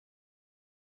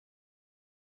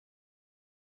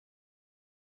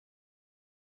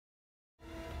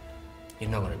You're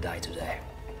not gonna die today.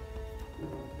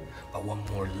 But one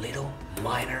more little,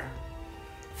 minor,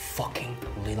 fucking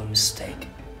little mistake,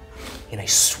 and I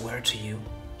swear to you,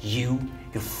 your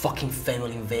fucking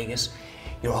family in Vegas,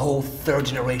 your whole third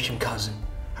generation cousin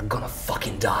are gonna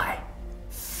fucking die.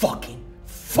 Fucking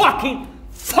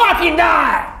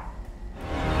die!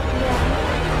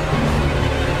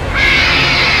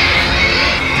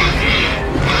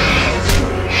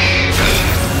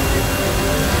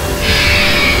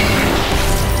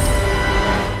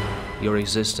 Your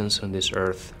existence on this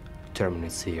earth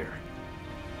terminates here.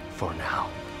 For now.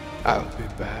 I'll be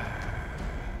back.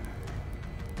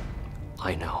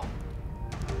 I know.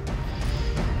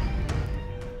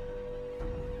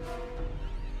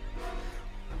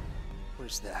 What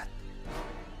is that?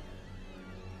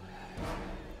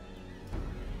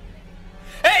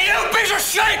 Hey, you piece of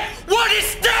shit! What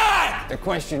is that? The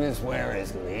question is, where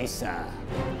is Lisa?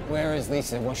 Where is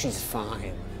Lisa? Well, she's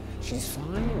fine. She's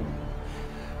fine.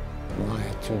 My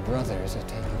two brothers are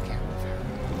taking care of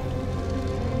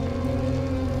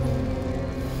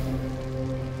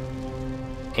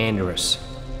her. Andrews,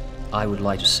 I would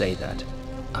like to say that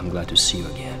I'm glad to see you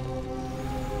again.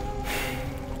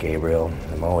 Gabriel,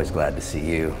 I'm always glad to see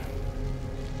you.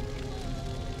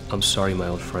 I'm sorry, my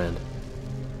old friend,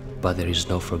 but there is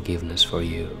no forgiveness for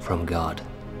you from God.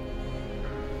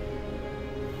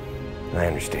 I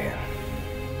understand.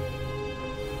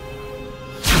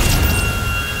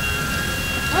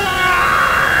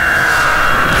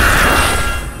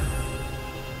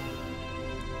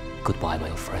 Goodbye, my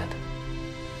old friend.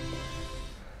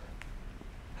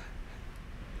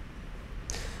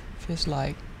 Feels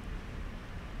like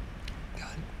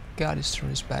God has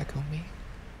turned his back on me.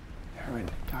 Aaron,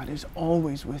 God is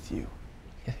always with you.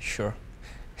 Yeah, sure.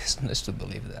 It's nice to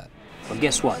believe that. But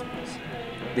guess what?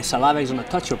 The saliva is gonna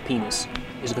touch your penis.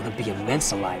 It's gonna be a men's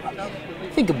saliva.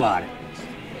 Think about it.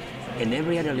 And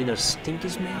every other little stinky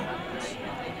smell,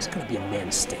 it's gonna be a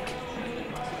man's stink.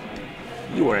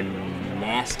 You are a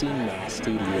nasty,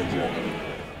 nasty little boy.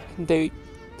 They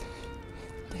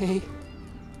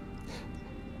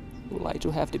would like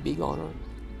to have the big honor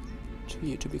to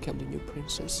you to become the new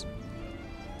princess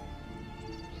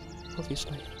of his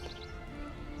land.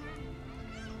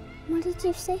 What did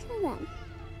you say to them?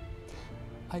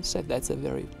 I said that's a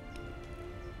very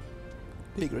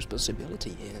big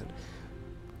responsibility,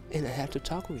 and I have to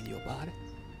talk with you about it.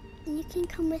 And you can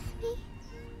come with me?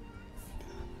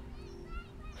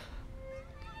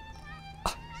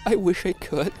 I wish I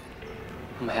could.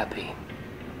 I'm happy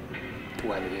to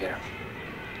have you here.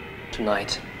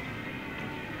 Tonight,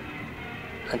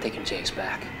 I'm taking Jake's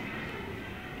back.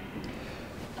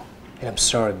 And I'm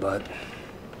sorry, but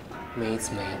me,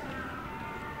 it's me.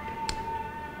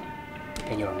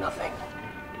 And you're nothing.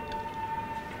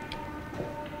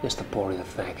 Just a poor little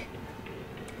thing.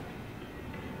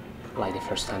 Like the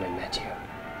first time I met you.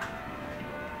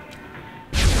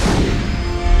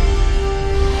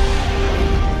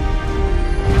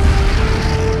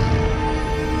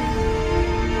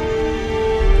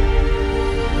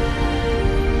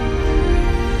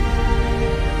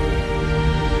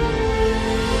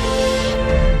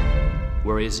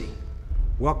 Where is he?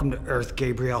 Welcome to Earth,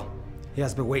 Gabriel. He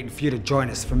has been waiting for you to join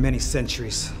us for many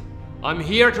centuries. I'm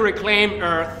here to reclaim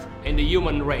Earth and the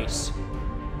human race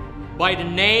by the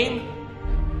name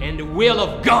and the will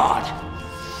of God.